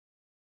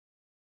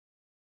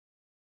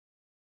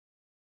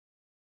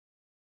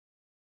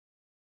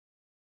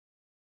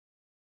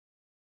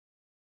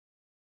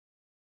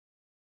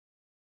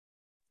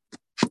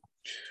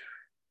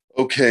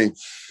Okay,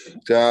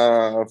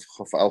 Daf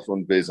Chaf Alpha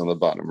and Beis on the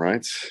bottom,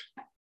 right?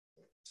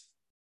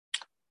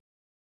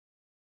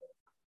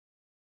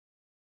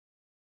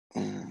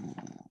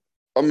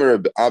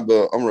 Amar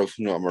Abba, Amar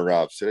Avinu, Amar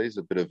Rav. Today's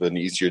a bit of an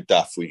easier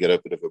daf. We get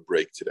a bit of a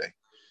break today.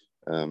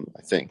 I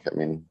think. I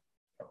mean,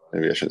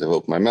 maybe I shouldn't have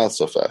opened my mouth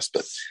so fast,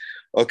 but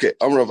okay.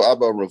 Amar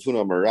Abba, Amar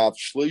Avinu, Amar Rav.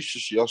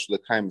 Shloishish Yosh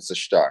Lekaim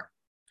Sashtar.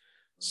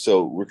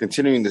 So we're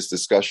continuing this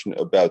discussion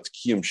about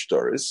Kiyum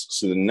Shtaris.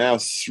 So there are now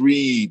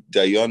three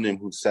Dayanim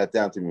who sat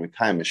down to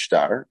Mekayim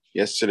Shtar.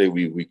 Yesterday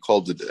we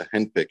called it a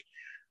henpick.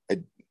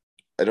 I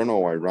don't know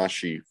why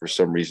Rashi, for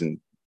some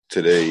reason,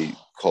 today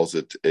calls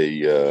it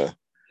a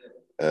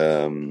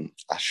Asharta.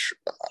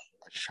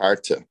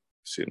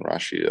 See in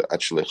Rashi,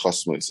 actually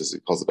Chosmo says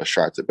he calls it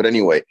Asharta. But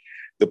anyway,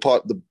 the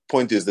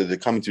point is that they're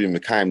coming to be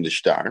Mekayim the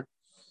Shtar.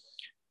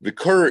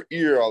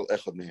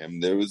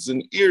 There was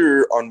an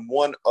ear on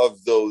one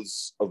of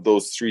those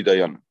three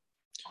dayanim.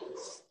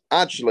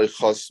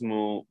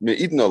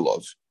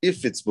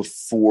 If it's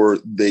before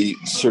they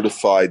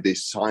certified, they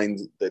signed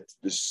that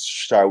the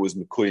shtar was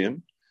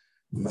mekuyim,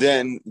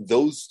 then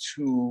those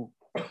two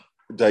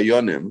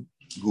dayanim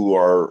who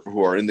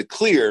are in the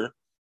clear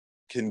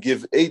can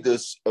give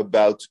edus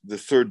about the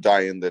third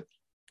dayan that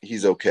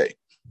he's okay.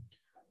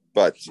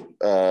 But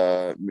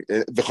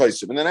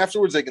and then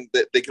afterwards they can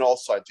all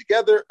sign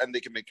together and they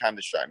can make kind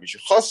of shtar.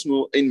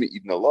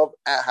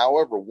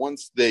 However,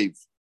 once they've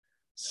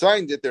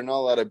signed it, they're not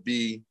allowed to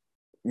be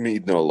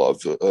meidna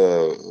love,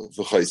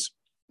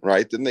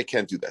 right? Then they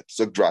can't do that.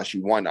 So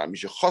Drashi, why not?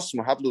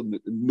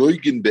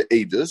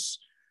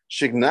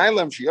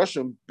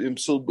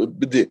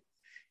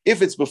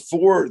 If it's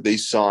before they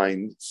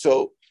signed,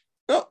 so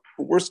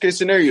worst case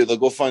scenario, they'll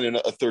go find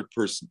a third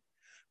person.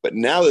 But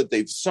now that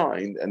they've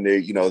signed and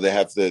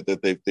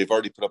they've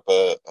already put up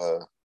a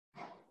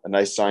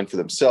nice sign for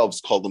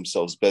themselves, called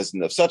themselves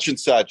Bezdin of such and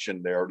such,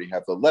 and they already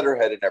have the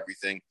letterhead and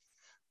everything,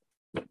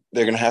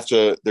 they're gonna have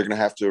to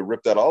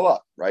rip that all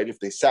up, right? If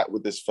they sat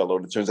with this fellow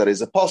and it turns out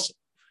he's a apostle.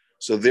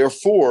 So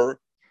therefore,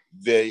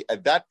 they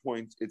at that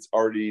point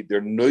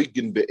they're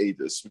noigin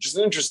be'edus, which is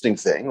an interesting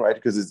thing, right?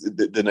 Because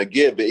the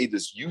nageh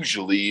be'edus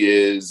usually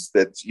is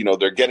that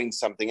they're getting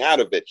something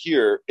out of it.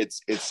 Here,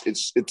 it's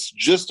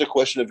just a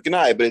question of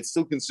gnai, but it's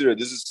still considered.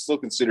 This is still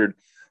considered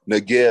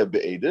nageh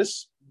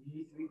be'edus. You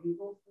need 3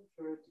 people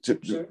for 2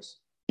 shares?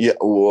 Yeah,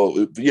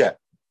 well, yeah.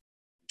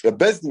 A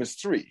bezdin is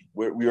 3.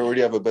 We already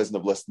have a bezdin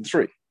of less than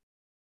 3.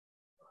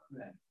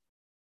 Right.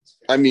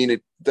 I mean,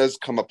 it does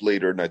come up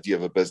later an idea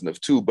of a bezdin of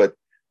 2, but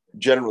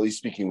generally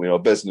speaking, we know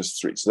business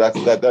 3. So that's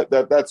what it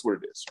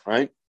is,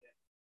 right?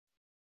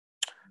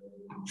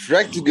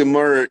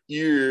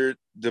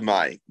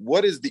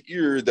 What is the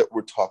ear that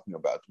we're talking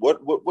about?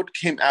 What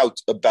came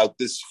out about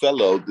this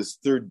fellow, this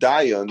third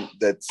dayan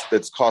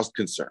that's caused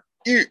concern?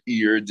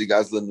 Ear de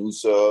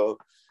gazlanusa.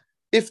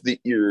 If the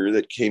ear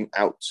that came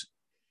out,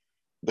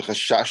 the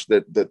chashash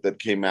that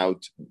came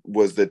out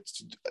was that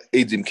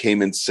Edim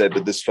came and said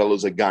that this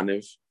fellow's a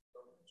ganiv,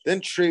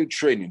 then trey,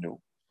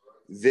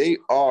 they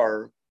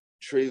are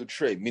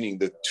trey, meaning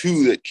the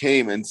 2 that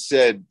came and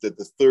said that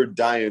the third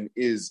dayan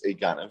is a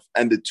ganav,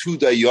 and the 2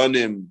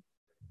 dayanim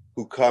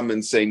who come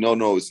and say,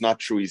 no, it's not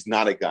true, he's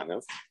not a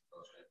ganav.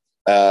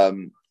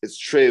 It's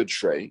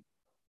trey.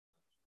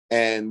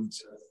 And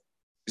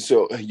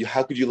so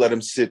how could you let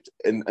him sit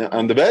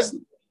on the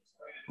bezdin,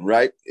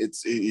 right?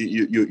 It's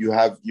you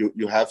have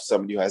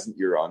somebody who has an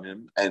ear on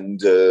him,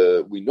 and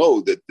we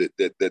know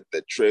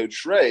that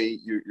trey,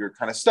 you're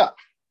kind of stuck.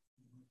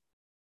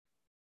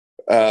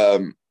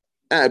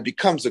 And it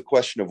becomes a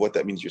question of what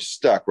that means. You're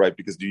stuck, right?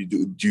 Because do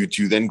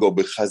you then go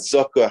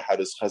b'chazaka? How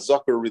does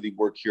chazaka really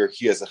work here?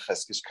 He has a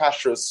cheskes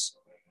kashrus,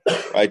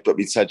 right? But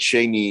mitzad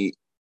sheni,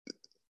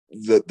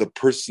 the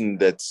person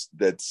that's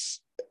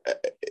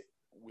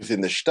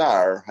within the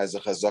shtar has a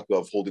chazaka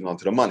of holding on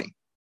to the money.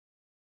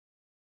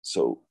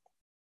 So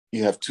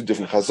you have 2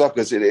 different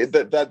chazakas.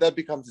 That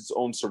becomes its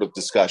own sort of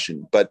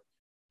discussion. But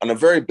on a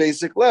very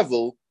basic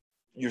level,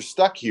 you're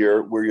stuck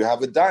here where you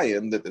have a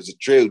dayan that there's a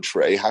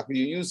tray. How can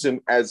you use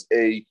him as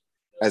a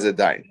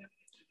dayan?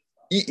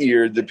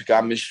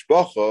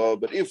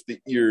 But if the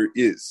ear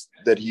is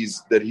that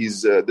he's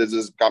there's a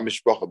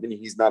gamishbacha, meaning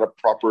he's not a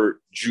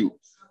proper Jew.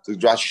 So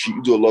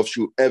Rashi do love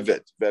shu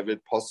evet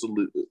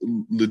pasul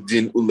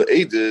ledin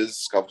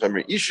ulaedis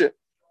kavchamer isha,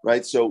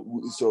 right?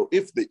 So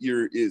if the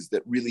ear is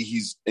that really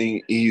he's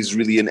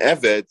really an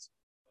evet,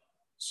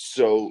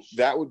 so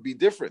that would be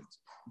different.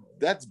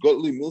 That's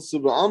godly milsa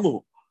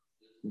ba'amu.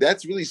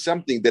 That's really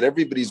something that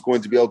everybody's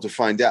going to be able to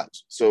find out.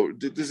 So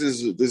this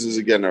is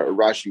again a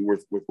Rashi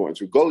worth going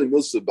through.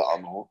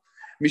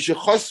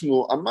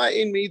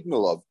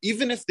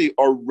 Even if they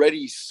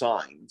already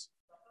signed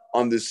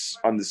on this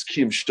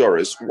Kiyum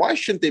Shtaris, why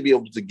shouldn't they be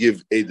able to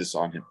give edus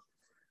on him?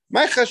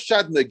 What's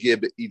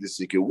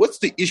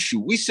the issue?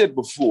 We said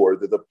before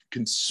that the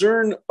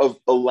concern of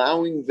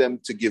allowing them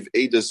to give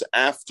edus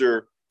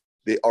after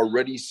they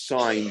already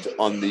signed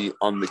on the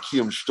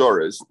Kiyum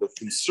Shtaris, the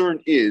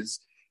concern is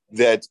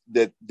that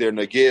they're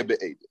nagea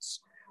be'edus.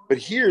 But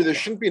here, there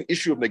shouldn't be an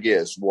issue of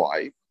nageas.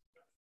 Why?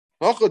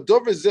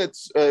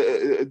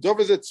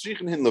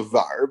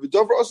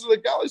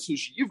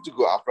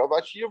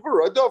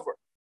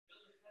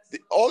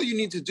 All you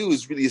need to do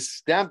is really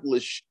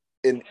establish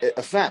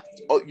a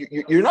fact.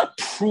 You're not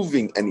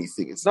proving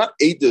anything. It's not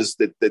edus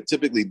that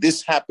typically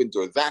this happened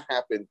or that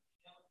happened.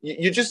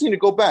 You just need to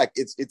go back.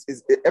 It's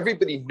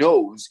everybody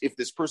knows if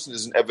this person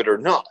is an Eved or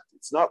not.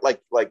 It's not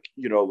like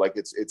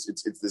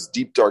it's this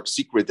deep dark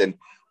secret and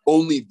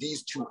only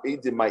these two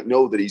Edim might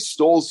know that he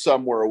stole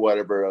somewhere or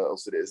whatever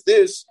else it is.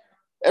 This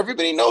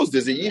everybody knows.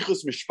 There's a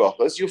yichus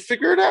mishpachas. You'll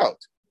figure it out.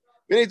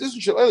 So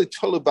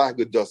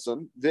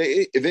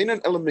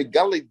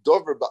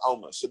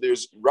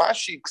there's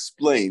Rashi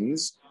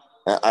explains.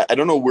 I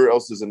don't know where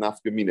else there's a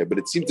nafkamina, but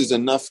it seems there's a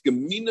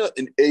nafkamina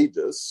in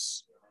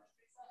edus,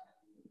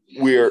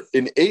 where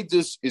in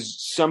edus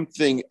is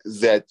something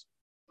that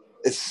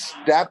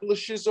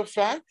establishes a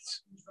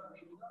fact,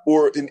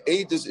 or in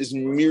edus is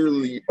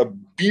merely a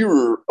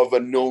bearer of a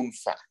known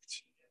fact.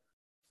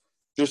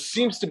 There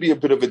seems to be a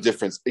bit of a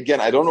difference.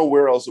 Again, I don't know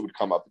where else it would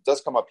come up. It does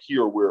come up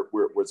here, where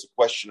it's a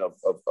question of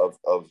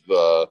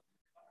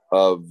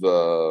are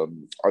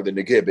the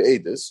negei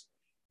be'edus,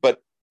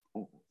 but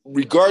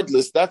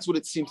regardless, that's what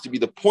it seems to be.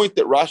 The point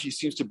that Rashi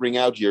seems to bring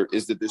out here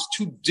is that there's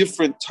two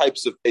different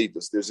types of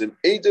edus. There's an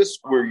edus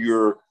where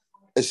you're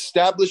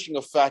establishing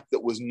a fact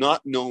that was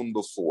not known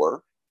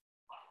before,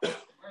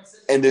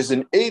 and there's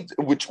an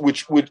edus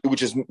which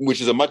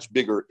is a much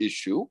bigger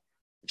issue,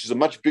 which is a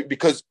much big,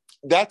 because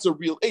that's a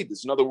real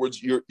edus. In other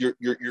words, you're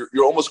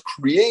almost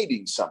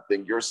creating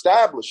something, you're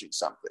establishing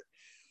something.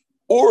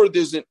 Or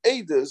there's an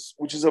edus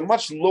which is a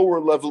much lower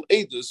level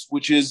edus,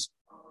 which is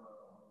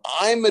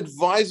I'm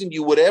advising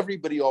you what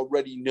everybody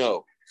already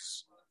knows.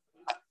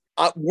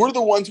 We're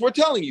the ones who are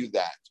telling you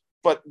that,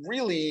 but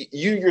really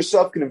you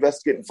yourself can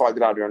investigate and find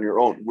it out on your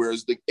own.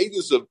 Whereas the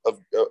edus of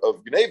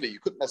Geneva, you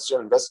couldn't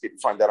necessarily investigate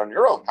and find that on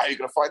your own. How are you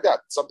going to find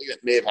out? Something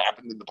that may have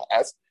happened in the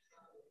past.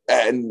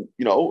 And,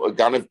 a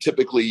Ganav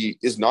typically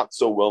is not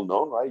so well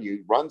known, right? He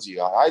runs, he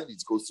hides, he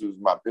goes through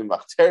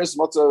Machteres,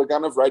 Matzah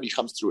Ganav, right? He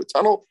comes through a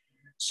tunnel.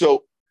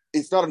 So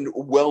it's not a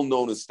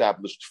well-known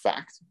established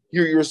fact.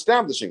 Here you're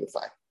establishing the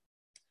fact.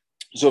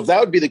 So if that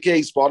would be the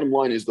case, bottom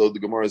line is, though, the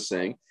Gemara is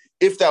saying,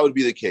 if that would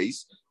be the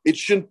case, it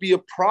shouldn't be a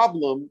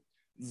problem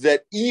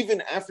that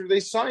even after they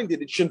signed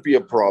it, it shouldn't be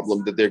a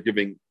problem that they're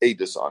giving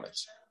edus on it.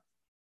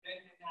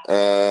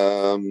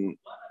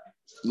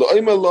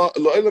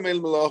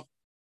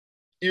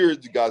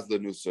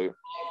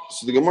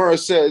 So the Gemara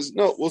says,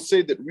 no, we'll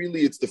say that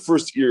really it's the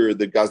first ear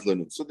that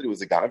Gazlanusa, that it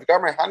was a Ganav.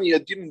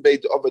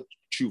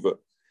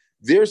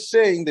 They're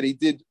saying that he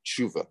did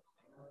tshuva.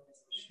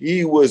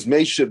 He was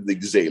Meshav the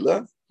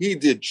Gzela. He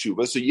did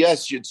tshuva. So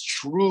yes, it's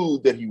true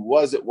that he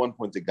was at one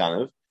point a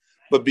Ganav,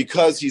 but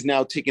because he's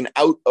now taken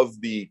out of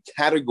the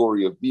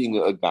category of being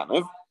a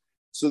Ganav,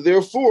 so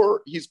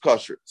therefore he's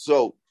kosher.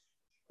 So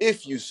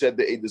if you said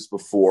the edus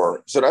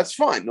before, so that's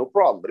fine, no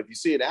problem. But if you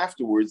say it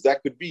afterwards,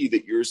 that could be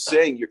that you're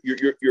saying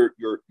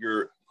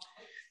you're.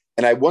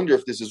 And I wonder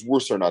if this is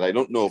worse or not. I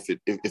don't know if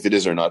it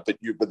is or not. But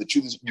the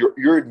truth is,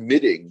 you're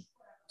admitting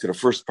to the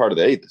first part of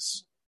the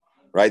edus,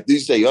 right?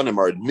 These Dayanim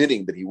are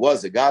admitting that he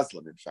was a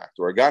Gazlan, in fact,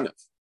 or a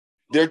Ganav.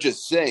 They're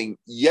just saying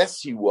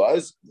yes, he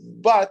was,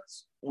 but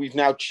we've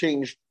now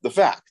changed the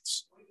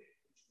facts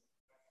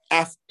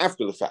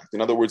after the fact.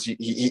 In other words,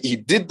 he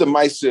did the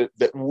ma'aseh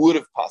that would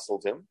have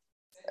puzzled him.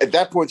 At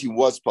that point, he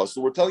was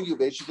puzzled. We're telling you,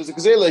 Meshav the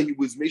Gzela, he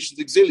was Meshav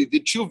the Gzela, he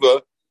did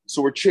tshuva,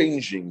 so we're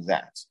changing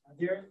that.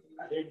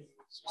 Are there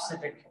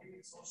specific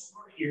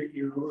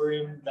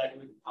Irurim that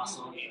would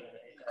puzzle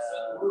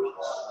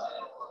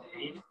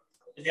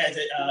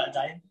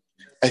Dayan?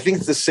 I think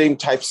it's the same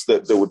types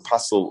that would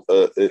puzzle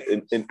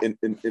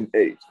in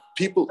aid.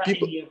 People,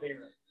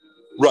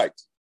 right?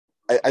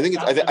 I think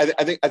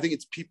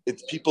it's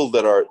people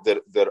that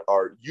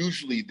are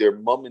usually their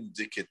mum and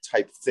dicket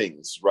type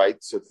things,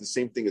 right? So it's the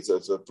same thing as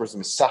a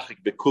person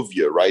misachik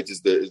bekuvia, right?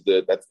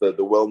 That's the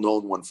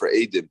well-known one for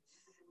Eidim.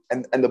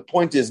 And the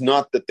point is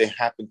not that they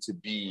happen to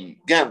be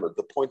gambler.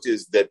 The point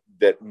is that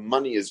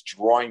money is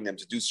drawing them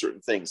to do certain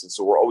things, and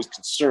so we're always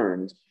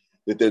concerned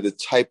that they're the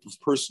type of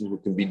person who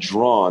can be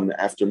drawn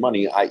after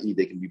money, i.e.,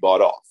 they can be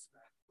bought off.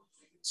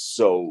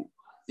 So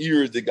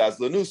Ir de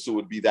Gazlanusa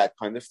would be that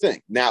kind of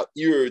thing. Now,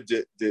 Ir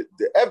de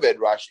Eved,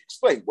 Rashi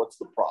explained, what's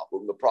the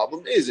problem? The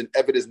problem is an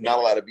Eved is not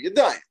allowed to be a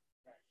Dayan.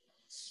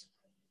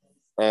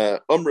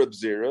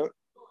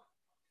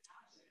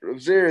 Reb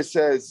Zera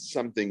says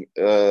something.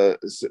 Reb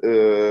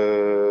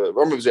Zera,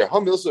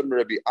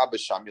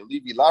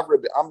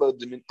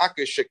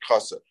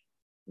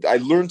 I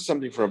learned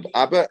something from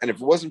Abba, and if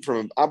it wasn't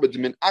from Abba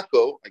Dimin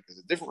Akko, like there's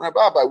a different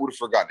Abba, I would have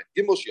forgotten it.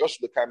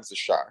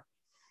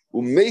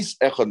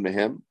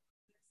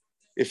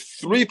 If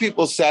three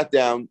people sat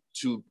down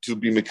to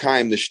be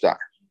Mekayim the Shtar,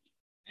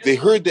 they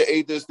heard the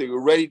edus, they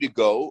were ready to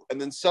go, and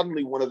then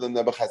suddenly one of them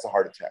has a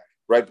heart attack,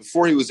 right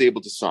before he was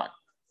able to sign.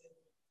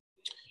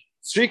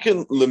 They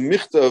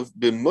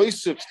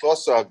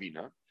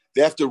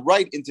have to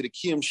write into the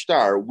Kiyam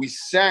Shtar, we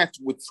sat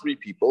with three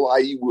people,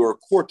 i.e. we were a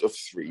court of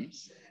three.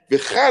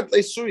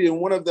 And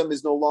one of them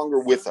is no longer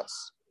with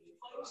us.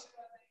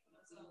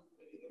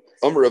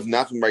 Amr of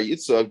Nachum Bar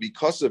Yitzchak,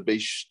 because of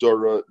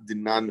Beishtora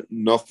Dinan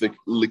Nofik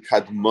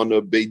Likadmona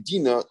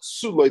Beidina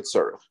Suloit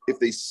Sarach. If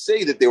they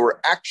say that they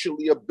were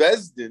actually a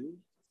Bezdin,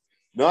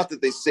 not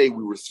that they say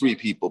we were three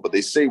people, but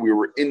they say we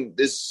were in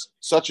this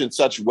such and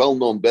such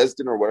well-known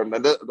Bezdin or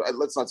whatever.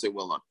 Let's not say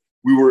well-known.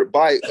 We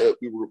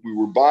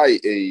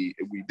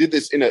did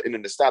this in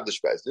an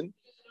established Bezdin.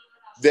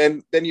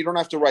 Then you don't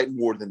have to write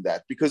more than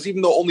that, because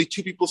even though only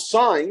two people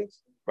signed,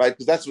 right?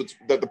 Because that's what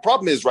the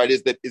problem is, right?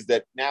 Is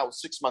that now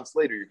 6 months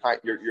later you're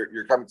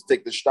coming to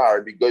take the shtar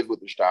and be good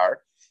with the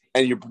shtar,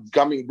 and you're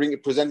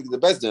presenting to the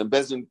Bezdin, and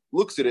Bezdin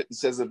looks at it and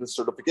says that the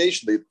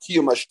certification, the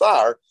Kiyum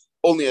Shtar,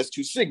 only has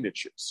two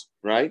signatures,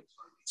 right?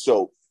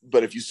 So,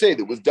 but if you say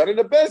that it was done in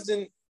a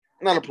Bezdin,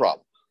 not a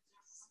problem.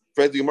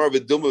 Maybe it's a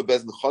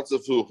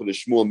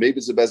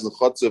Bezdin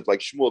Chotzev, like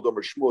Shmuel,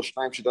 Domer Shmuel,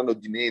 Shnaim Shadano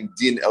Dinei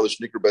Din Elish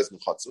Nikr Bezdin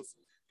Chotzev.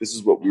 This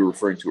is what we were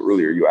referring to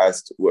earlier. You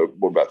asked what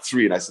about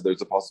three, and I said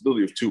there's a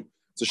possibility of two.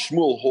 So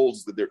Shmuel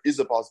holds that there is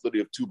a possibility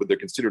of two, but they're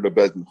considered a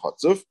Bezdin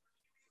Chotzev.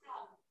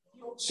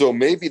 So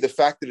maybe the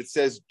fact that it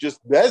says just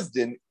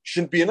Bezdin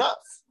shouldn't be enough,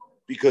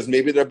 because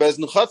maybe they're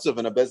Bezdin Chotzev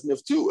and a Bezdin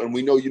of two, and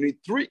we know you need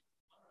three.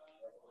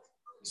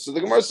 So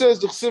the Gemara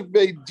says,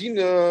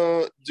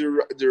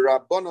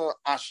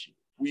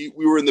 we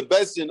were in the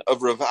Bezdin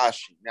of Rav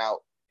Ashi. Now,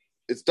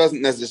 it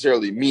doesn't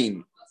necessarily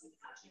mean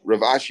Rav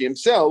Ashi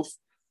himself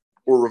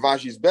or Rav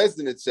Ashi's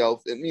Bezdin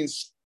itself. It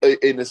means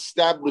an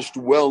established,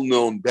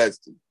 well-known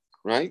Bezdin,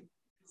 right?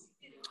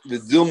 The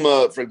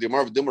Dilma, for the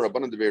Amar of Dilma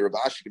Rabbanan Devei Rav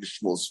Ashi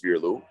Shmuel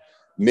Svirlu,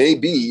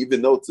 maybe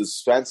even though it's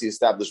this fancy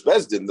established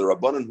Bezdin, the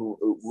Rabbanan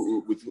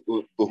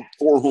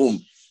for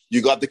whom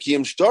you got the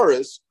Kiyam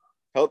Shtaris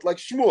held like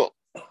Shmuel.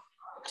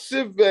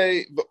 Rav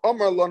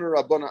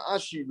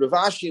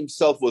Ashi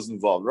himself was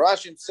involved. Rav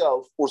Ashi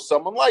himself, or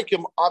someone like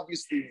him,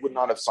 obviously would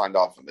not have signed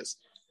off on this.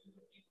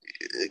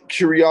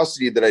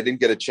 Curiosity that I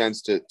didn't get a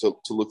chance to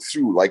look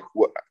through, like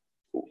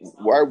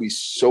why are we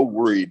so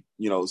worried?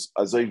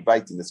 As I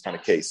invite in this kind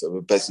of case of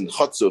a Bezdin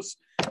Chotzev,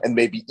 and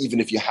maybe even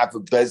if you have a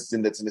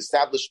Bezdin that's an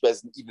established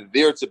Bezdin, even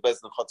there it's a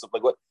Bezdin Chotzev.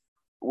 Like what?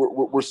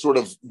 We're sort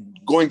of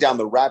going down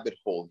the rabbit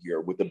hole here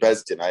with the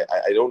Bezdin. I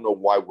don't know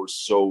why we're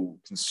so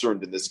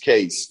concerned in this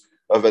case.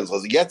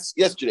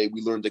 Yesterday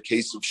we learned a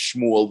case of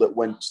Shmuel that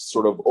went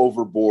sort of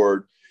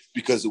overboard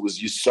because it was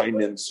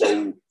Yisainim.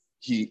 So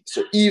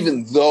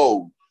even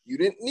though you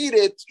didn't need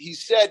it, he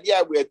said,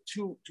 yeah, we had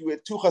two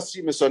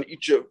chasimas on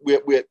each of we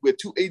had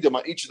two edim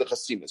on each of the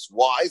chasimas.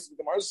 Why? So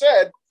the Gemara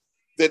said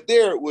that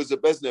there was a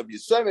Bezdin of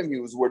Yisainim, he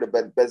was worried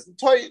about Bezdin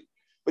Toyin.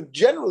 But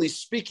generally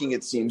speaking,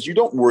 it seems you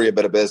don't worry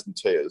about a Bezdin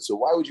Toyin. So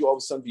why would you all of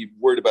a sudden be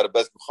worried about a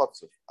Bezdin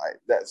Chotzev? I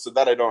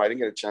didn't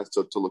get a chance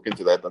to look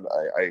into that, but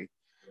I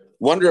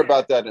wonder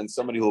about that, and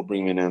somebody who will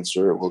bring me an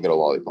answer will get a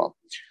lollipop.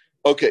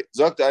 Okay,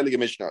 Zakt Eilige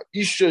Mishnah.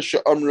 Isha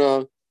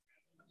she'amra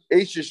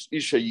Isha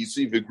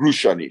Yisi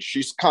v'grushani.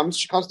 She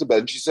comes to bed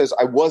and she says,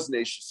 I was an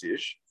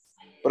Ish,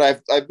 but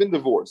I've been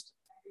divorced.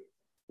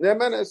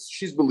 Ne'emenes,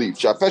 she's believed.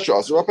 Sha'apesha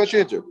aser ha'pesha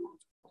hitter.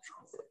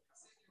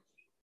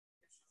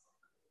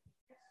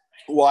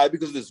 Why?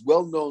 Because of this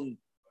well-known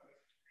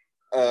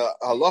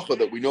halacha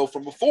that we know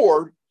from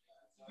before,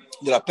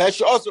 that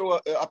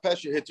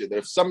apesha hitter, that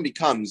if somebody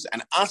comes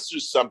and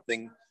asks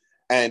something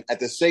and at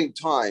the same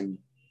time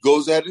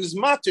goes ahead and is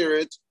matir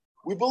it,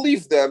 we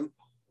believe them,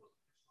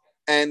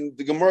 and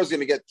the Gemara is going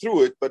to get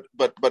through it. But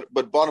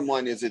bottom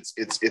line is it's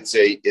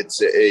a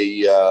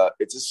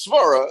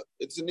svara.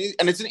 It's an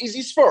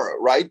easy svara,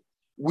 right?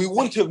 We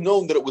wouldn't have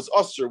known that it was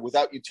usher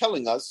without you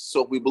telling us.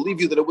 So if we believe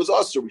you that it was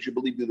usher, we should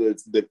believe you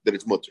that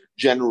it's mutter,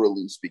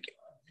 generally speaking.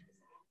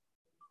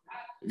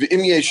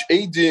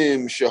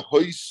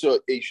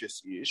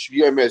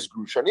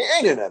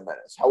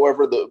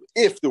 However,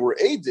 if there were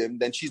edim,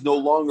 then she's no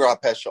longer a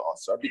pesha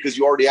asar, because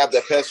you already have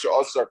that pesha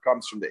asar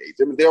comes from the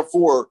edim, and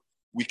therefore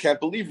we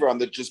can't believe her on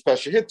that just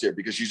pesha hitter,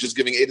 because she's just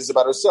giving edis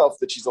about herself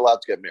that she's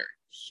allowed to get married.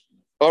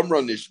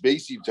 Amranish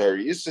basiv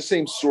tari, it's the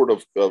same sort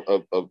of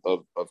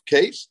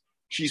case.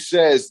 She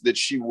says that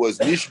she was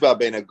nishba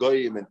ben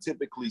agoyim, and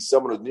typically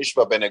someone with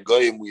nishba ben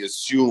agoyim, we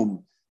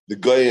assume the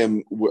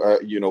goyim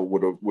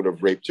would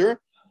have raped her.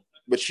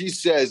 But she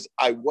says,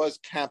 I was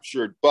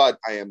captured, but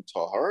I am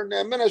tahar. And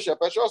it's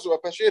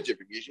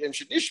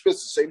the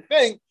same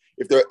thing.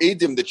 If there are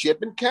edim that she had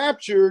been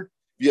captured,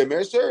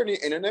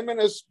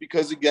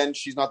 because again,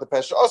 she's not the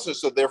pesha also,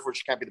 so therefore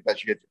she can't be the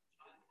pesha hitter.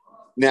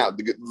 Now,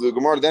 the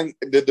Gemara then,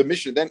 the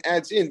Mishnah then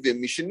adds in,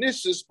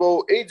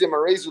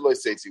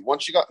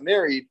 once she got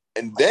married,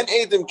 and then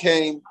edim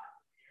came,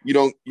 you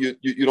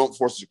don't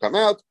force her to come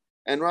out.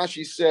 And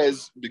Rashi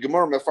says, the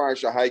Gemara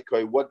Mefarish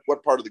Haikoi,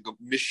 what part of the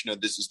Mishnah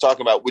this is talking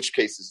about, which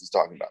case this is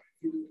talking about?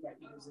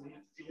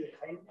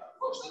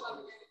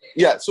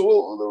 Yeah, so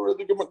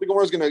the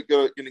Gemara is going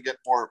to get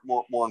more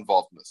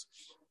involved in this.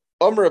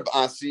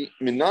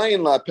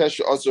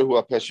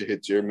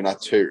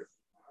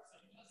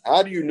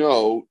 How do you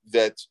know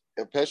that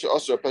a pesha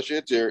asur, a pesha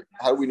hitter?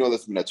 How do we know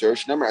that's minater?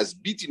 Shnemer as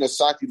biti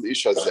nasaki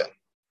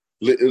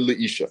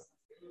leisha.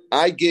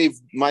 I gave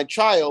my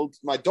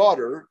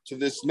daughter, to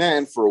this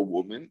man for a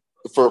woman,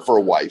 for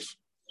a wife.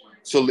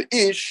 So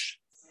Le'ish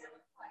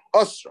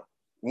Usra.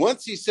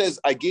 Once he says,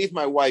 I gave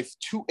my wife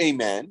to a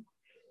man,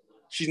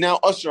 she's now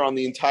Usra on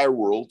the entire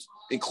world,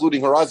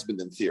 including her husband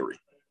in theory,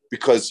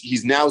 because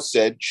he's now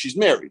said she's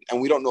married,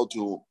 and we don't know to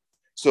whom.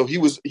 So he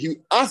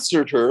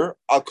answered her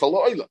al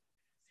kala oila.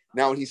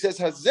 Now when he says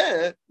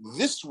hazeh,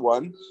 this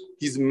one,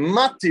 he's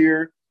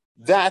matir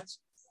that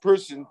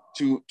person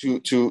to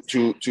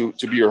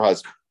be your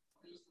husband.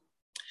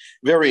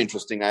 Very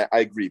interesting. I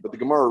agree, but the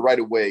Gemara right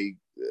away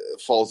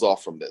falls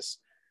off from this.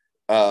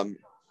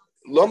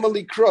 Lama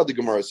likra, the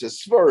Gemara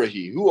says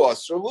svarahi hu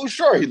asra lo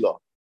sharhila.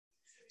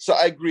 So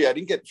I agree. I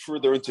didn't get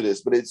further into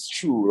this, but it's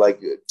true.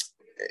 Like,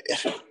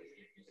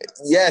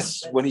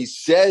 yes, when he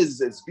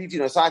says it's biti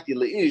nasati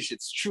leish,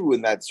 it's true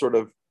in that sort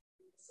of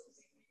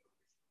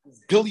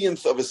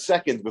billionth of a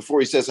second before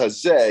he says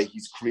hazeh,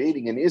 he's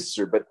creating an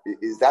isser. But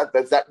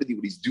that's that really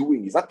what he's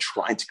doing? He's not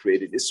trying to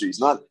create an isser. He's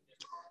not.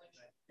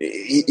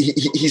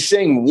 He's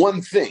saying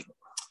one thing.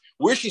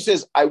 Where she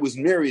says I was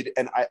married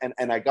and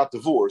I got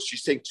divorced,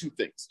 she's saying two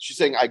things. She's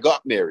saying I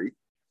got married,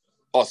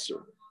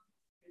 usser,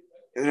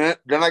 and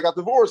then I got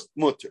divorced,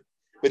 mutter.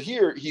 But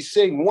here he's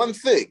saying one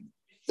thing,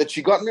 that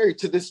she got married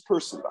to this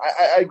person.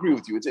 I agree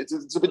with you.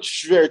 It's a bit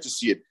schwer to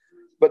see it,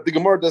 but the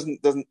Gemara doesn't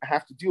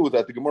have to deal with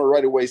that. The Gemara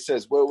right away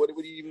says, well, what do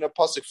you even have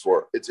pasuk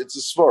for? It's a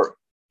svar.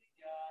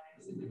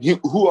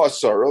 Who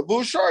asara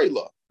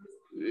v'usharila.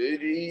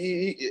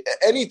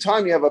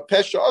 Anytime you have a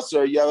pesha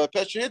asar, you have a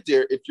pesha hit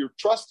there. If you're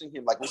trusting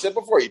him, like we said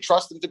before, you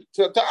trust him to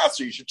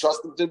asar. You should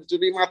trust him to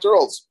be matter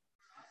also.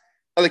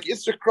 Like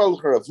Isra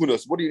Kral Ravuna.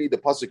 So what do you need the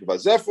pasuk of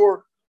Azeh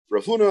for?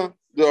 Ravuna,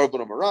 the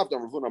Ravuna Marav, the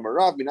Ravuna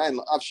Marav, Minayin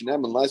La'av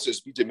Shinem, and Laiser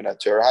Spita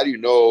Minater. How do you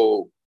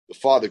know the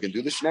father can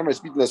do this? Shinem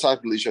Spita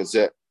Lasat Lish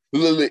Hazeh.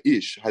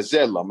 Ish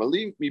Hazeh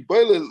Lamali.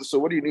 So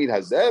what do you need?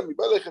 Hazeh?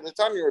 Mibayle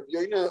Chetani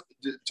Rabbi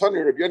Tani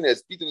Rabbi Yonah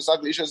Spita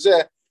Lasat Lish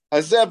Hazeh.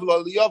 Hazeh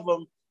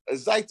V'Laliyavam. A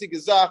zaytik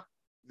izach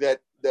that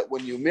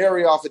when you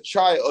marry off a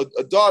child,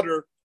 a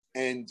daughter,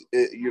 and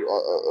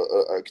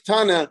a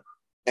katana,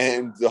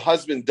 and the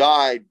husband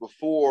died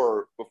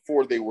before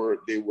they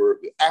were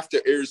after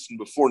Erison,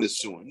 before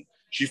Nisuin,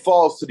 she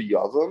falls to the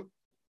yavam,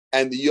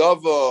 and the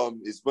yavam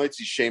is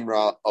mitzi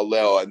shemra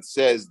aleo and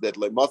says that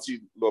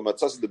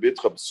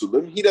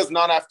he does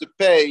not have to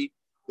pay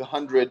the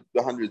 100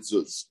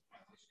 zuz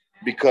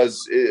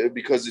because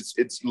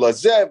it's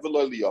lazev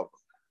v'lo liyavam.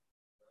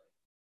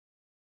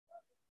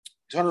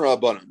 A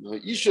woman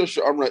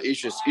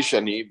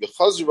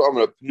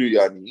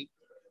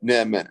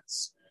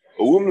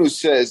who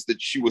says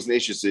that she was an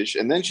Ish,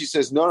 and then she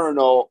says,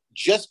 no,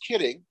 just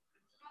kidding.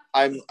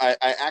 I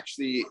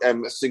actually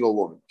am a single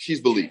woman.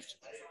 She's believed.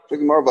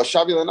 Here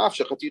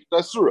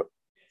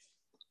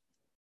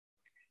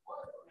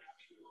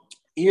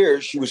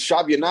she was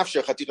Shavya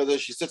Nafsha.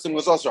 She said something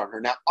was also on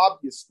her. Now,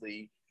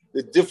 obviously,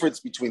 the difference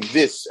between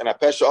this and a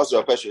Pesha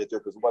also a Pesha Hitter,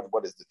 because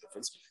what is the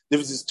difference? The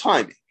difference is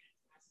timing.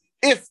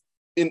 If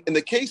in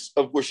the case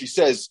of where she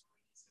says,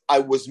 I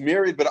was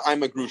married, but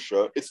I'm a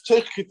grusha, it's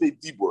Teshkite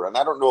Dibur, and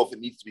I don't know if it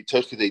needs to be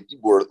Teshkite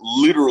Dibur,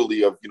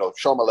 literally of,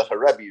 Shama Lecha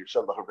Rebbe or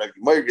Shama Lecha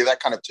Rebbe, that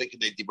kind of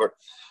Teshkite Dibur.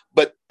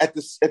 But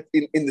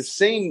in the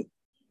same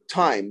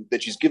time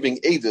that she's giving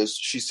Eidos,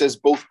 she says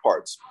both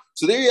parts.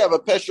 So there you have a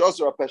Pesha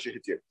also a Pesha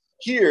Hitir.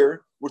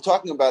 Here, we're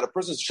talking about a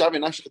person's Shavi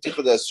Nashka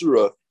Ticha de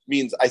Asura,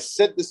 means I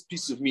said this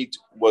piece of meat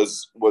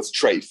was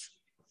treif.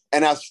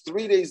 And as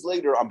 3 days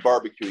later, I'm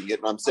barbecuing it,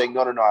 and I'm saying,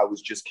 no, I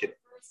was just kidding.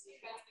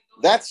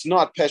 That's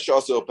not Pesha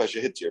also or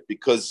Pesha Hitir,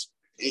 because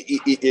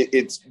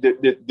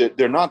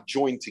they're not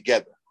joined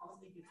together.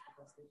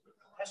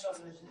 Pesha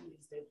also is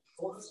that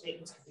both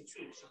statements can be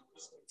true.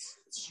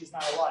 She's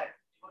not alive.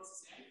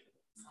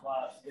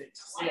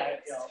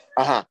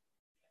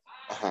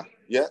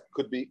 Yeah,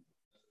 could be.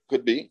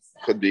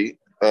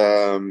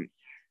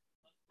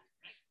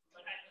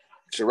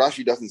 So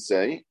Rashi doesn't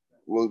say.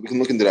 Well, we can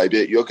look into that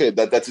idea. Okay,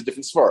 that's a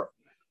different svar.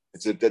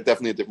 It's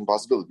definitely a different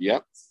possibility. Yeah.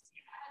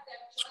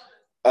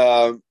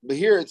 But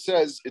here it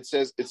says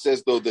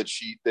though that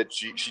she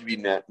should be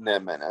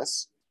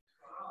ne'menes.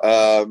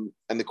 And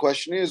the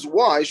question is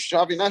why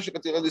Shavi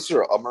Nashikatir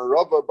Elisura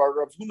Amarava Bar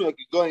Ravuna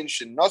Gigoin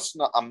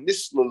Shenasna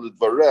Amisla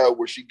Lidvareh,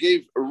 where she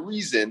gave a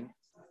reason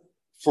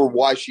for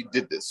why she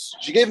did this.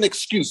 She gave an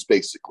excuse,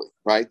 basically,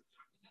 right?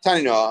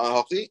 Tanina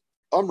Hachi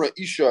Amra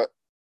Isha.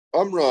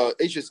 Amra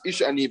Isha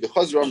Ani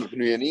Bechazra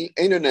Pnuyani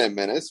Aina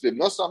Ne'menes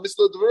V'Nasna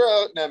Amisla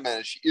Lidvareh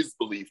Ne'menes. She is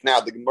believed. Now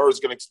the Gemara is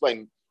going to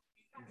explain.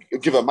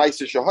 Give a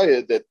Maisa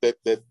Shahaya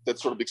that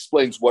sort of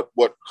explains what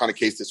kind of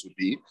case this would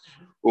be.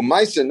 There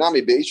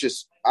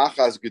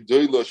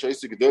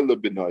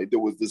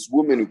was this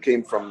woman who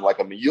came from like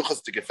a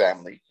meyuchastic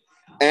family,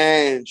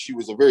 and she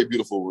was a very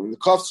beautiful woman.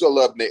 And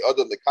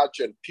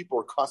people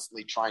were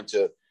constantly trying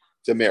to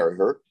marry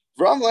her.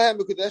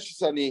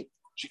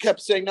 She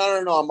kept saying,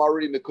 no, I'm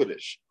already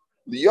Mekudesh.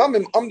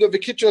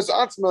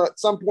 At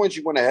some point,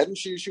 she went ahead and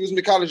she was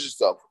Mekadesh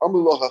herself.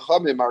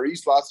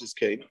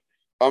 Came.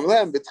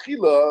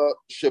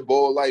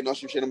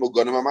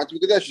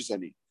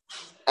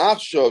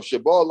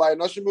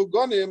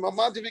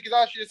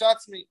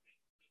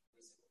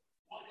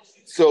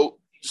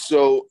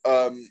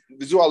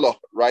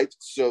 Right?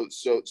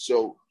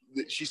 So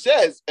she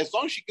says, as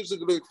long as she gives a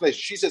good explanation,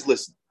 she says,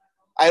 listen,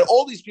 I had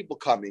all these people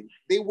coming.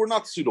 They were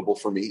not suitable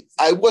for me.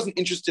 I wasn't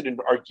interested in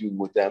arguing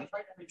with them.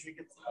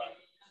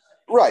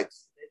 Right.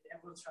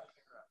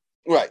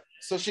 Right.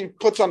 So she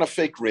puts on a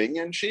fake ring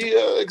and she,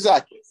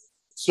 exactly.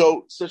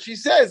 So she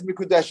says,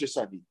 Mikudesh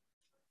Yasani.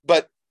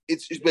 But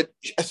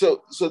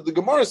so the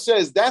Gemara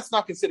says that's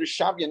not considered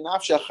Shavya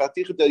Nafsha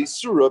Chatich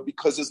Isura,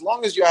 because as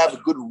long as you have a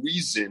good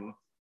reason,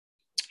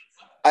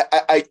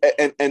 I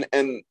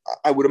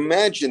would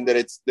imagine that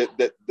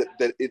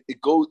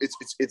it goes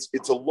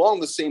it's along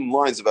the same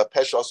lines of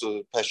Apesha,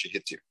 also Apesha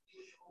Hitir,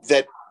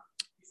 that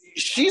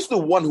she's the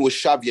one who is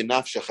Shavya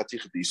Nafsha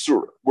Chatich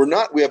Isura.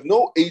 We have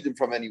no Eidim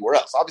from anywhere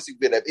else. Obviously, if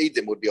we had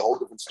Eidim, it would be a whole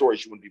different story.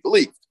 She wouldn't be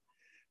believed.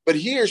 But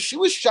here, she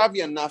was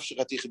Shavya Nafsha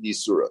Chatich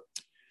Isura.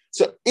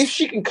 So if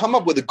she can come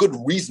up with a good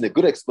reason, a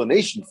good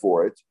explanation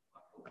for it,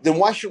 then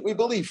why shouldn't we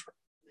believe her?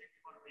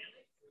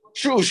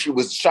 True, she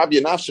was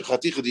Shabya Nafsha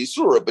Chaticha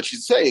D'Isura, but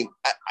she's saying,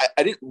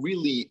 I didn't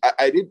really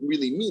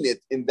mean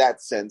it in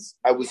that sense.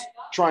 I was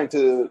trying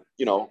to,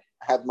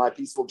 have my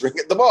peaceful drink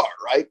at the bar,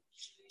 right?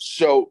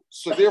 So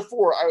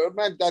therefore, I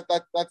imagine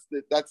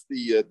that's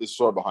the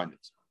story behind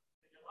it.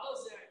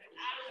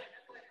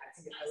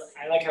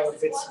 I like how it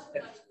fits.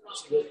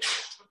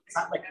 It's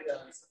not like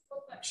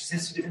she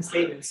says two different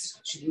statements.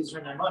 She uses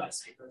her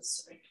naimanis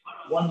because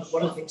one of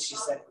the things she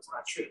said was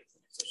not true.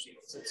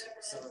 So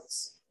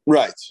it's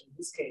right. In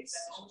this case,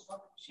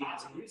 she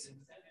has a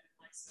reason.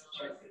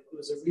 It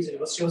was a reason.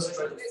 She wasn't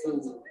trying to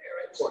fool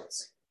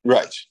courts.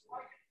 Right.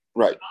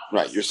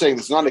 You're saying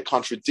it's not a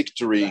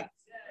contradictory.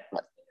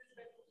 Right.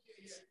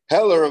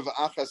 Heller of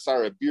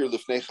Achasara Bir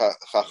Lefnecha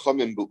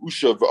Chachamim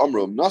Beusha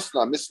V'Amrum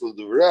Nasna Misla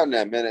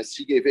Durana Menes.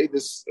 He gave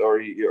this, or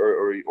he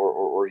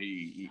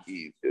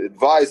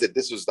advised that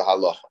this was the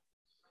halacha,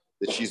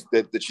 that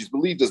she's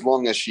believed as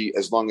long as she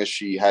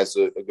has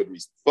a good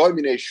reason.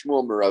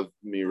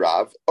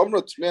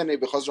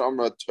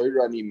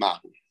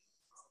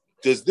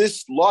 Does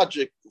this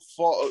logic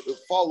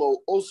follow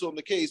also in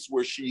the case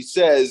where she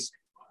says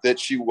that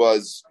she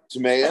was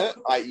Tmeya,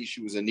 i.e.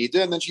 she was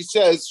Anita, and then she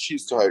says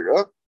she's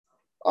Tahira?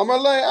 If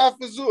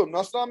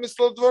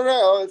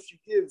she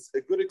gives a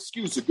good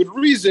excuse, a good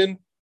reason,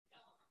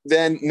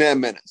 then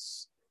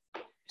Ne'menes.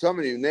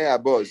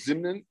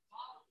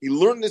 He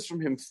learned this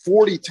from him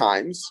 40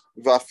 times.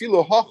 But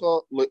even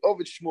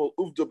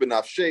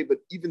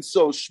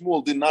so,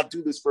 Shmuel did not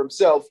do this for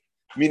himself,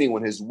 meaning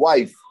when his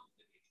wife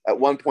at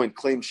one point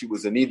claimed she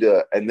was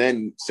Anida and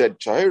then said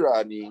Chahira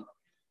Ani,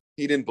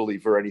 he didn't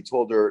believe her and he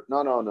told her,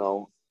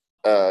 no,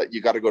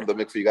 you got to go to the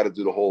mikveh, you got to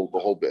do the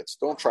whole bits.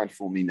 Don't try and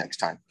fool me next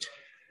time.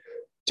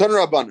 What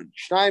happens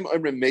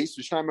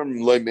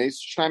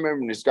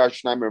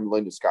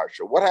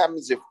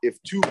if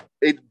two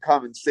Eidim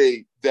come and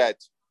say that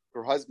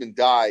her husband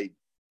died,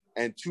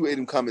 and two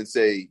Eidim come and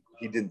say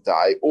he didn't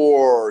die,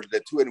 or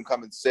that two Eidim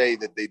come and say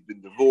that they've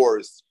been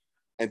divorced,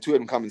 and two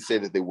Eidim come and say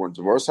that they weren't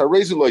divorced? So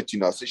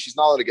she's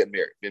not allowed to get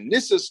married.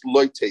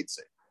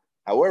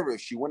 However, if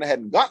she went ahead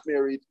and got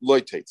married,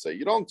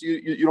 you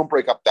don't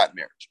break up that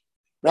marriage.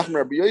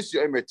 Rabbi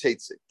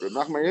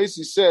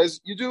Yossi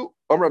says you do.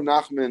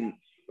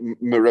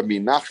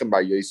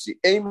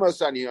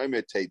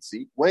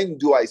 When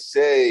do I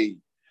say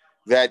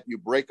that you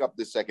break up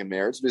the second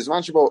marriage?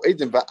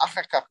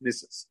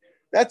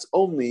 That's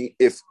only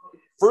if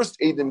first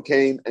Eidim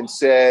came and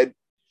said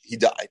he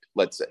died,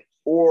 let's say,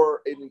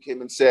 or Eidim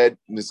came and said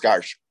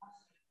Nizgarsha.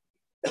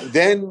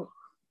 Then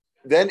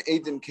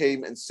Eidim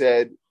came and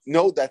said,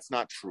 no, that's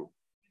not true.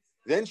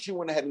 Then she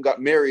went ahead and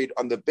got married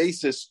on the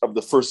basis of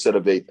the first set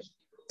of Eidim.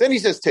 Then he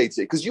says Teitze,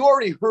 because you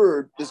already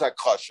heard this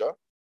Akasha.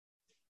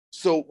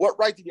 So what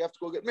right did you have to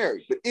go get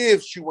married? But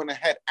if she went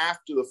ahead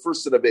after the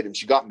first set of Eidim,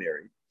 she got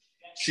married.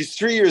 She's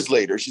 3 years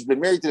later. She's been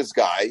married to this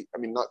guy. I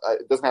mean,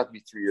 it doesn't have to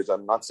be 3 years.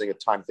 I'm not saying a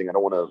time thing. I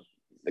don't want to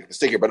make a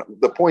mistake here. But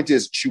the point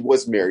is, she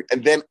was married.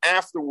 And then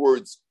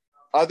afterwards,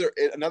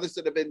 another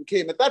set of Eidim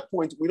came. At that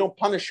point, we don't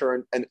punish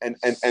her and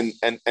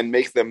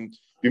make them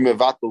be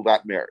mevatel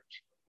that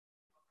marriage.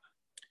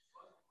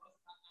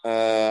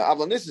 Why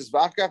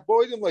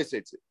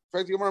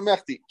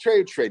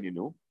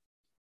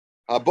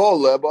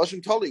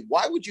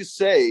would you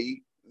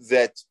say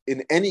that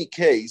in any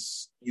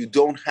case you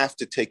don't have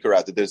to take her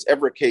out, that there's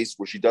ever a case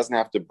where she doesn't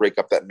have to break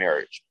up that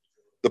marriage?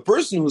 The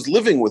person who's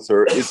living with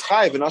her is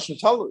chayiv and ashim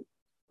talui,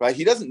 right?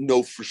 He doesn't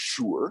know for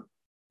sure.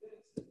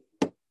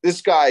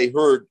 This guy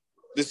heard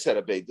this set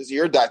of beidas, he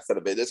heard that set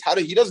of beidas.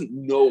 He doesn't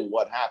know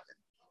what happened,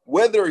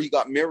 whether he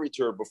got married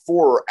to her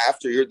before or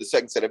after he heard the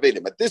second set of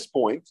beidim. At this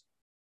point,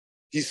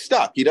 he's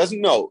stuck. He doesn't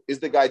know, is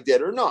the guy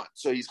dead or not?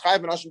 So he's chayiv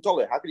and ashim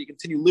talui. How can he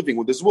continue living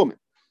with this woman?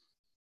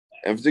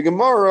 And for the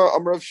Gemara,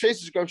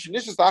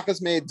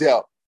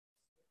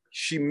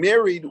 she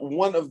married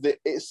one of the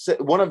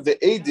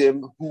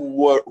Eidim who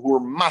were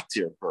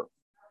matir her,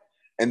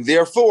 and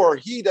therefore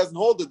he doesn't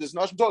hold that there's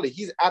nashim tali.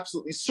 He's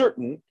absolutely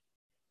certain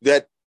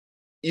that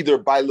either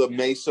Baila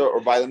Mesa or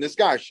Baila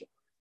Nisgasha.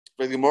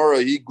 For the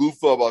Gemara, he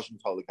gufa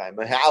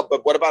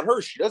but what about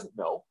her? She doesn't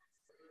know.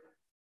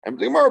 And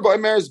the Gemara by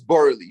Maris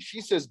Borili, she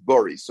says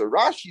Bori. So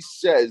Rashi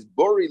says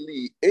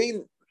Borili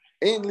ain't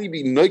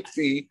libi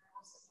noikfi.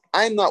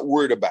 I'm not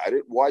worried about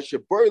it. Why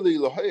should Borili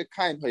lahaya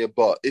kaim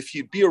hayaba? If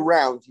he'd be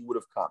around, he would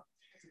have come.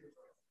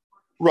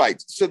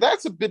 Right. So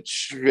that's a bit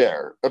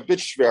schwer.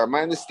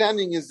 My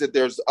understanding is that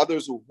there's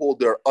others who hold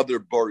there are other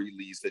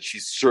Borilis that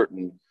she's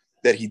certain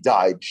that he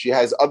died. She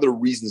has other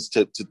reasons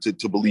to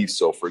believe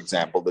so. For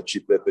example, I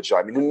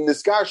mean, in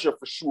Nisgasha,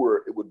 for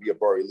sure, it would be a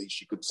Bari Li.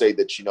 She could say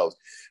that she knows.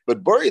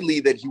 But Bari Li,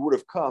 that he would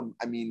have come,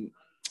 I mean,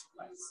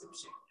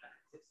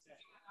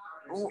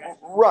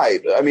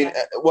 right. I mean,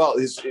 well,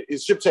 his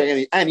ship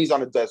saying, and he's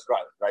on a desert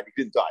island, right? He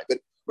didn't die. But,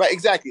 right,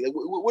 exactly.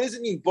 What does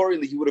it mean, Bari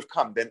Li, he would have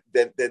come? Then,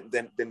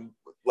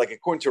 like,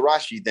 according to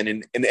Rashi, then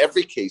in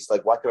every case,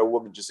 like, why could a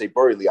woman just say,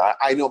 Bari Li,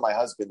 I know my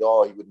husband,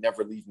 he would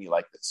never leave me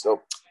like this.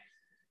 So,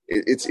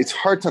 it's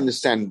hard to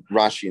understand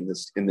Rashi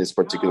in this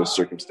particular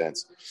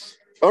circumstance.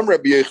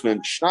 Rabbi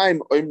Yochanan, Shnaim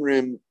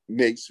Omrim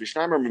Meis,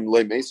 V'Shnaim Omrim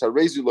Loy Meis,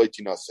 Harezu Loy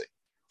Tinase,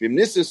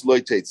 V'Nisis Loy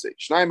Teitze.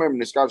 Shnaim Omrim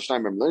Niskav,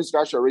 Shnaim Omrim Loy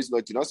Niskav, Harezu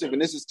Loy Tinase,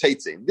 V'Nisis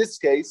Teitze. In this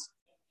case,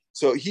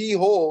 so he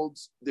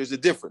holds there's a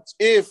difference.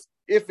 If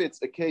it's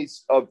a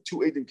case of two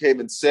Eidim came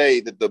and say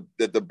that the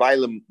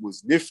Bailam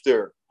was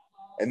nifter,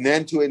 and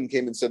then two Eidim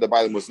came and said the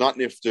Bailam was not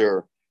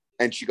nifter,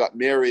 and she got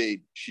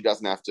married, she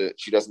doesn't have to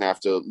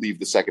leave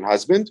the second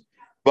husband.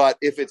 But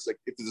if it's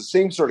the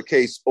same sort of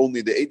case,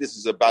 only the Edis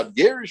is about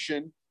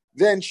Gerushin,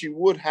 then she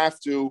would have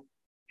to,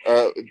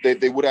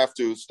 they would have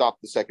to stop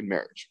the second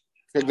marriage.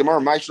 What's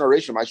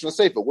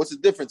the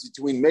difference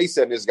between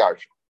Mesa and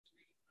Isgarsha?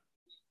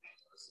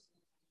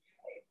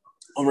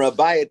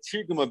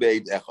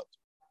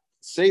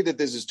 Say that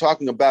this is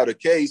talking about a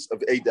case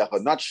of Eid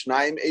Echad, not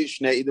Shnaim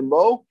Shnei Eidim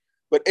Bo,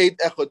 but Eid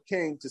Echad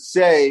came to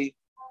say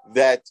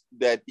that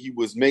he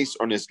was Mace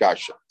or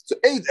Nisgasha. So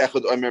Eid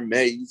Echad Omer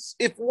Mace,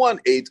 if one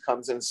Eid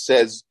comes and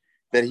says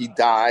that he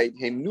died,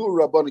 we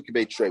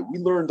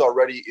learned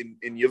already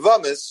in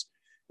Yavamis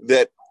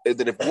that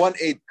if one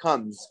Eid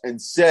comes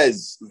and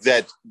says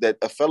that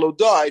a fellow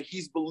died,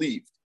 he's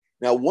believed.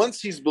 Now,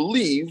 once he's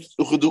believed,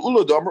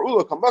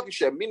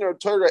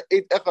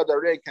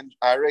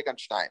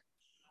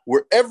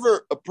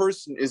 wherever a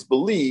person is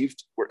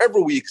believed,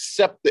 wherever we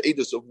accept the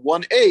Eidus of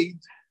one Eid,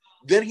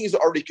 then he's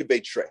already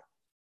Kibet Shrei.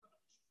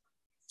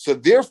 So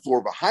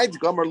therefore,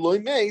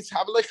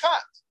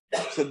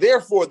 so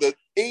therefore, the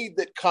aid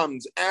that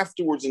comes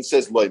afterwards and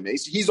says loy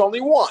meis, he's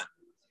only one.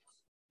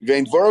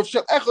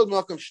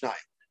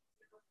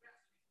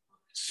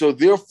 So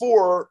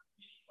therefore,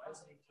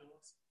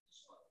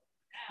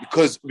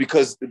 because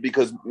the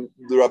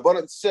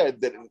Rabbanan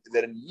said that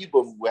in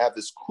Yibam we have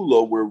this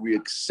kula where we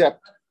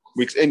accept,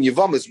 in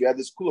Yivamis we have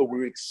this kula where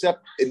we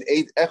accept an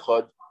aid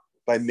echad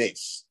by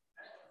meis.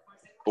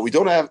 But we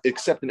don't have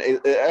except an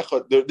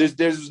echad.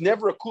 There's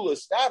never a kula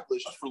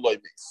established for loy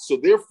meis. So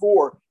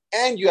therefore,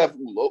 and you have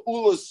ula.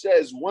 Ula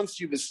says once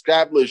you've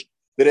established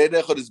that eid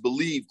echad is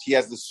believed, he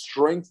has the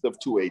strength of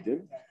two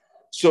eidim.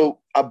 So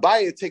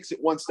Abaya takes it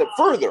one step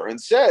further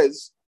and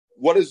says,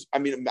 "What is? I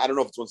mean, I don't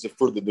know if it's one step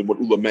further than what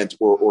ula meant,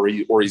 or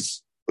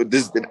he's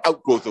this is an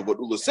outgrowth of what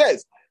ula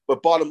says.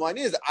 But bottom line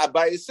is,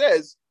 Abaya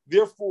says,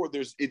 therefore,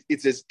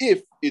 it's as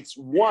if it's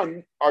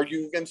one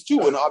arguing against two,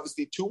 and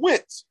obviously two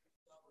wins."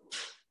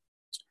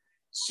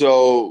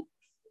 So,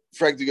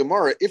 Frag the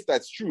Gemara, if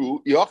that's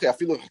true,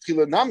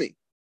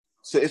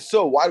 so if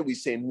so, why do we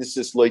say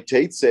Nisis Loy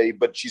Teitze,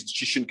 but she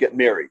shouldn't get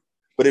married?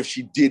 But if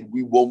she did,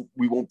 we won't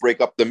break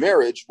up the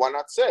marriage. Why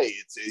not say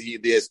he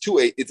has two?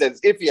 It's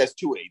as if he has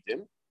two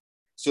eidim.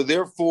 So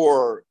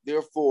therefore,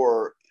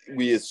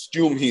 we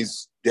assume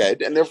he's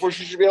dead, and therefore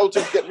she should be able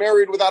to get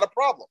married without a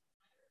problem.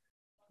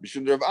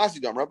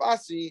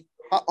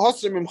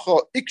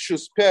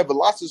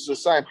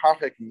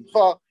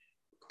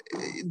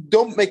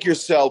 Don't make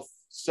yourself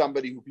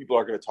somebody who people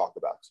are going to talk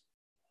about.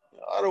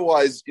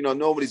 Otherwise,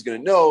 nobody's going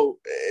to know,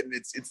 and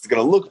it's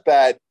going to look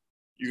bad.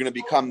 You're going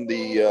to become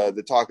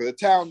the talk of the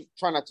town.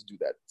 Try not to do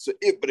that.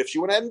 But if she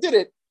went ahead and did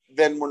it,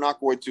 then we're not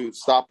going to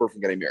stop her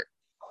from getting married.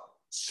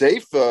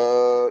 Safe.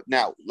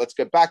 Now let's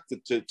get back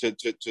to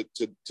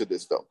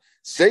this though.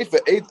 Safe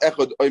eid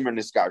echad omer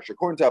niskasher.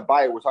 According to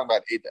Abaya, we're talking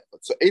about eid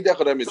echad. So eid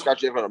echad omer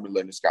niskasher, echad omer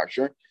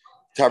niskasher.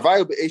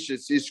 Tarvayu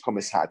be'eshes ish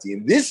komeshati.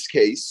 In this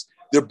case,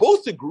 they're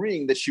both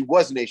agreeing that she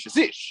was an eshes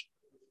ish,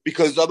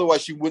 because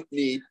otherwise she wouldn't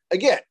need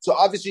again. So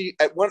obviously,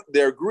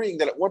 they're agreeing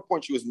that at one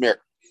point she was married.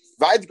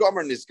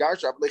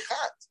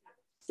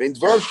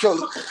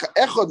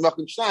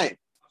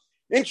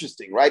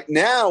 Interesting, right?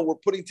 Now we're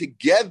putting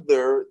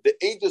together the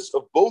aegis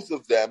of both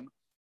of them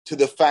to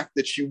the fact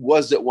that she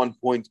was at one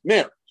point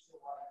married.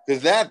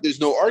 Because there's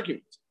no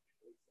argument.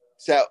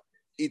 So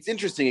it's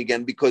interesting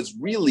again, because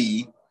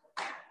really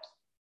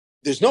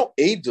there's no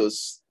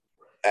aegis,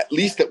 at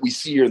least that we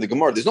see here in the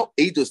Gemara, there's no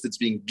aegis that's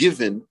being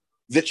given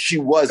that she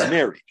was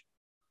married.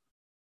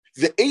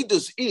 The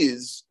aegis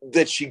is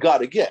that she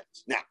got a get.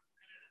 Now,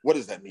 what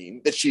does that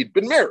mean? That she'd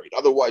been married.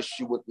 Otherwise,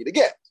 she wouldn't need a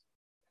get.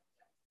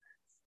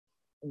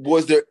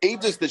 was there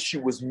ages that she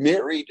was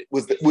married?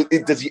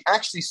 Does he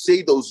actually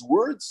say those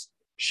words?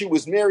 She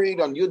was married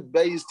on Yud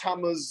Beis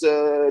Tammuz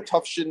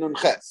Tafshin and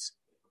Ches,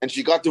 and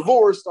she got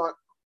divorced on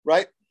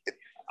right.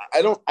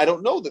 I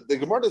don't know that the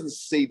Gemara doesn't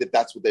say that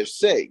that's what they're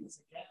saying.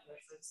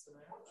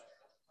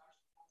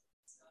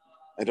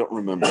 I don't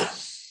remember.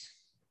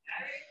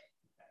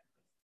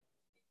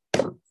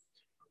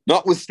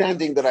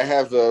 Notwithstanding that I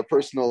have a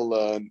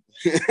personal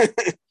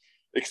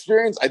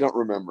experience, I don't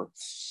remember.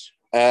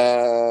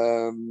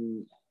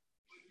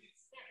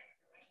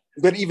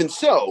 But even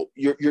so,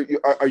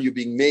 are you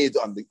being made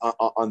on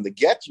the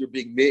get? You're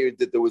being made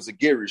that there was a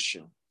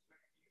gerushin.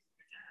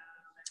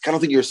 I don't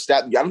think you're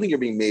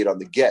being made on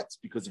the get,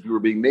 because if you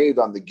were being made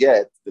on the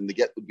get, then the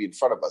get would be in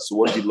front of us. So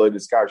what if you learn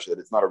this karsha that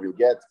it's not a real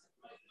get?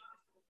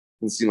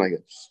 Doesn't seem like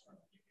it.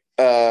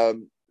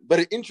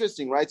 But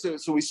interesting, right?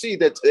 So we see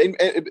that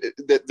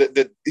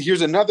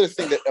here's another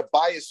thing that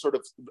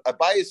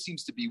Abayas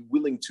seems to be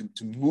willing to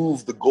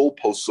move the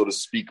goalpost, so to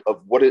speak,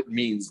 of what it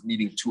means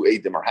needing two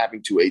Eidim or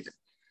having two Eidim.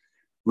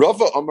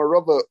 Rava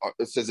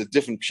says a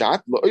different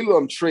pshat.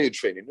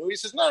 He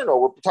says, no,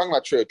 we're talking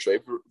about trey.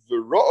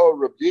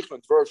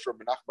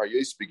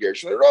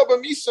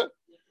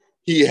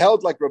 He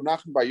held like Rav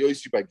Nachman Bar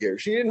Yossi by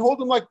Gersh. He didn't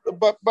hold him like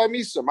by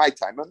Misa, my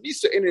time.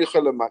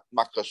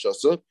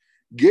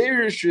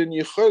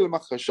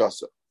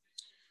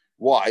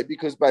 Why?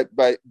 Because by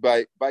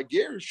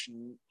Gersh,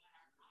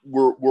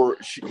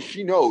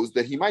 she knows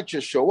that he might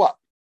just show up,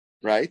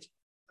 right?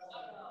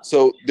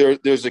 So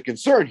there's a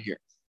concern here.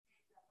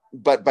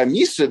 But by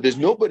Misa, there's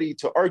nobody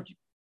to argue.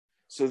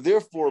 So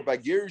therefore, by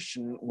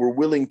Gershon, we're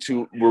willing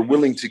to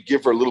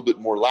give her a little bit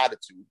more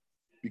latitude,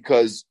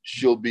 because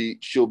she'll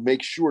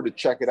make sure to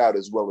check it out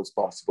as well as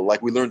possible,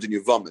 like we learned in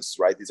Yevamis,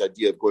 right? This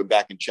idea of going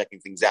back and checking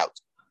things out.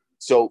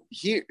 So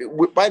here,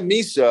 by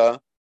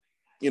Misa,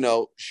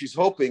 she's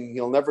hoping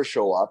he'll never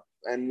show up,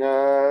 and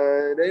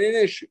it ain't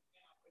an issue.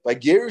 By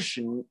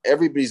Gershon,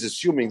 everybody's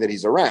assuming that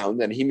he's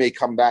around, and he may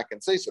come back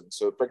and say something.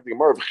 So, practically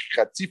more of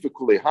Chatzifa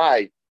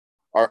Kulei.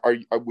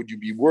 Would you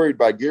be worried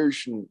by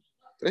Gershon?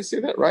 Did I say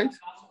that right?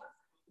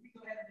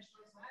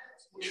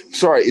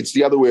 Sorry, it's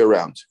the other way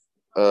around.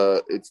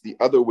 It's the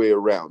other way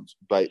around.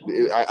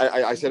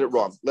 I said it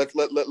wrong. Let's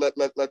learn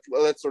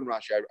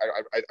Rashi.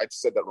 I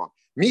said that wrong.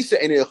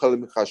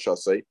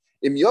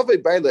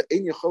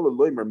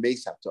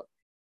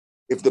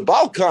 If the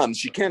Baal comes,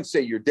 she can't say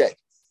you're dead,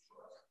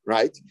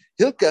 right?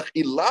 Hilkach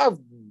ilav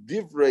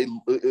divrei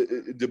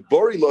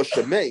debori lo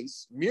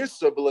shemeis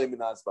mirsa b'lei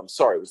minazbam. I'm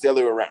sorry, it was the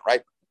other way around,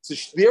 right? So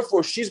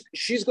therefore, she's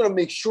going to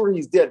make sure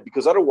he's dead,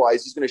 because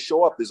otherwise he's going to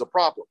show up. There's a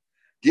problem.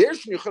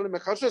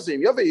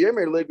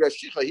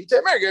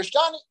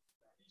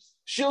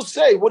 She'll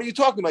say, "What are you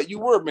talking about? You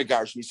were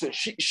megarshmi." So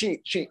she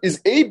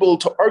is able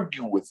to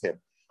argue with him.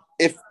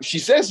 If she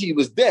says he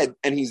was dead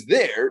and he's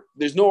there,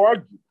 there's no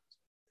argument.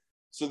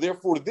 So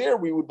therefore, there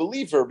we would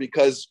believe her,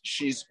 because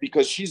she's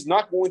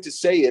not going to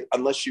say it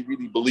unless she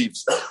really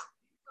believes it.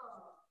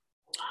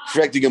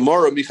 Why do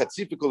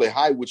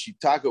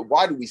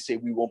we say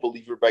we won't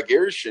believe her by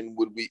Gershon?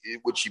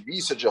 Would she be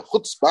such a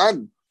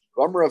chutzpan?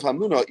 A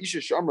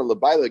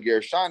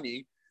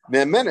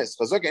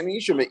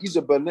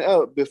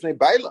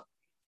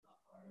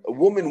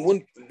woman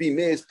wouldn't be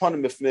meis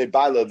panim b'fnei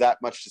baila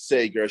that much to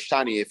say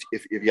Gershani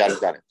if you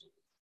hadn't done it.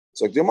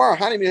 So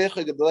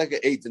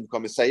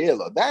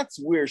that's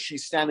where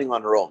she's standing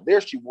on her own. There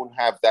she won't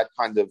have that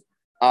kind of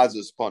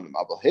azus panim.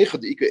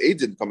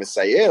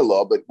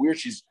 But where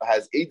she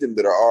has edim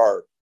that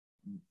are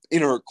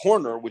in her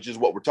corner, which is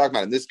what we're talking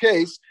about in this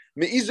case,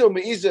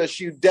 me'iza,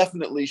 she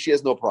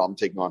has no problem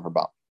taking on her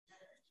baal.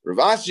 Rav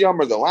Ashi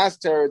Amar, the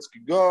last teretz,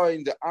 could go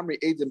into Amri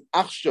edim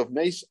achshav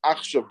meis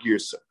achshav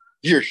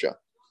girsha.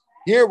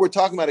 Here we're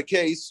talking about a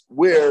case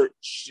where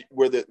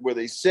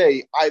they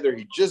say either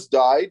he just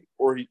died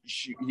or he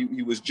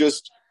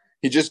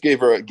just gave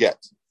her a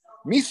get.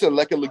 Misa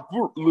like a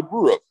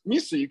lebrura.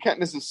 Misa, you can't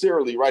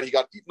necessarily, right? He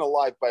got eaten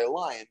alive by a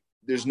lion.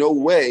 There's no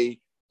way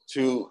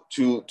to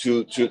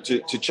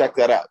check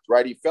that out,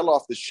 right? He fell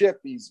off the ship.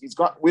 He's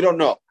gone. We don't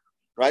know,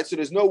 right? So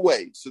there's no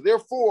way. So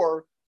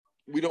therefore,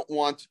 we don't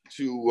want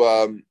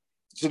to.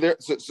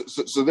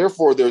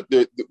 Therefore,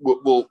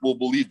 we'll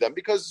believe them,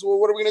 because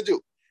what are we going to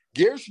do?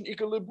 You're saying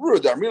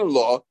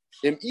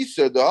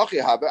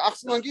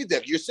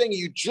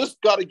you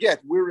just got to get.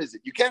 Where is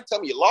it? You can't tell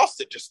me you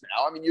lost it just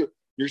now. I mean,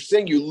 you're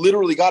saying you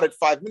literally got it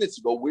 5 minutes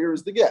ago. Where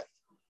is the get?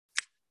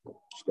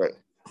 Great.